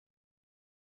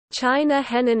China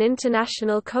Henan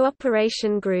International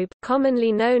Cooperation Group,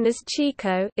 commonly known as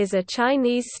Chico, is a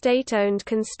Chinese state-owned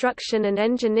construction and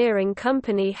engineering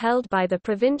company held by the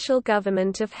provincial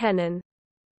government of Henan.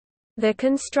 The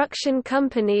construction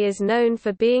company is known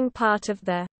for being part of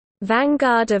the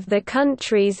vanguard of the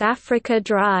country's Africa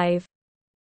drive.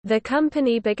 The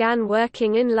company began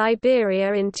working in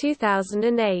Liberia in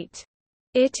 2008.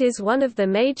 It is one of the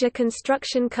major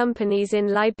construction companies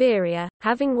in Liberia,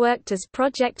 having worked as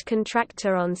project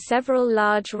contractor on several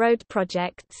large road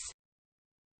projects.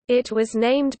 It was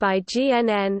named by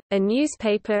GNN, a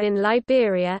newspaper in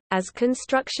Liberia, as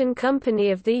Construction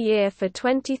Company of the Year for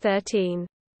 2013.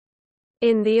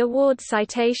 In the award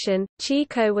citation,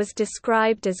 Chico was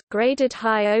described as graded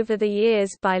high over the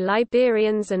years by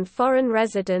Liberians and foreign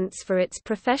residents for its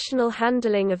professional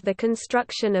handling of the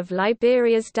construction of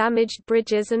Liberia's damaged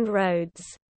bridges and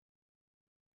roads.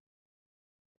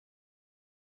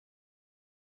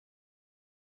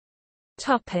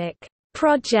 Topic: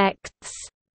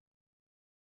 Projects.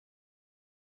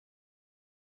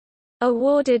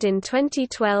 Awarded in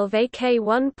 2012 AK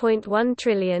 $1.1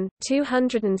 trillion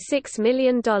 $206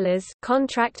 million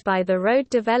contract by the Road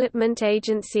Development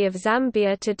Agency of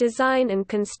Zambia to design and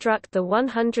construct the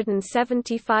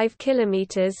 175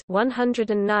 km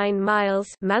 109 miles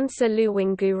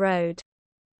Mansa-Luwingu Road.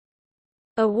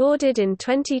 Awarded in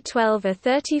 2012 a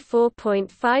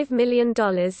 $34.5 million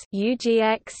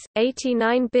UGX,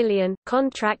 $89 billion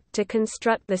contract to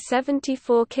construct the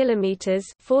 74 km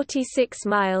 46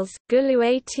 miles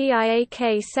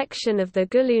Gulu-Atiak section of the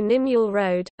Gulu-Nimule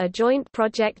Road, a joint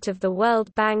project of the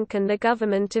World Bank and the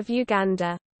Government of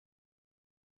Uganda.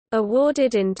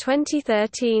 Awarded in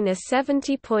 2013 a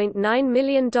 $70.9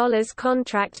 million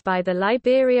contract by the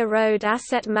Liberia Road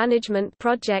Asset Management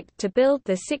Project to build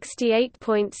the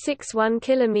 68.61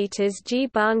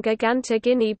 km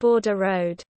Gbanga-Ganta-Guinea border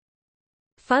road.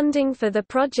 Funding for the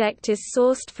project is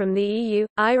sourced from the EU,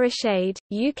 Irish Aid,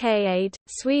 UK Aid,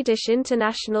 Swedish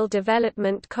International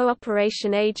Development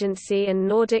Cooperation Agency and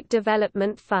Nordic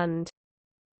Development Fund.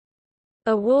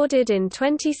 Awarded in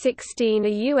 2016 a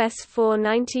US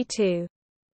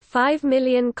 $492.5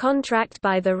 million contract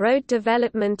by the Road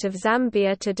Development of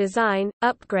Zambia to design,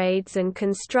 upgrades and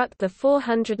construct the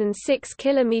 406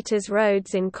 km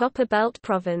roads in Copperbelt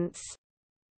Province.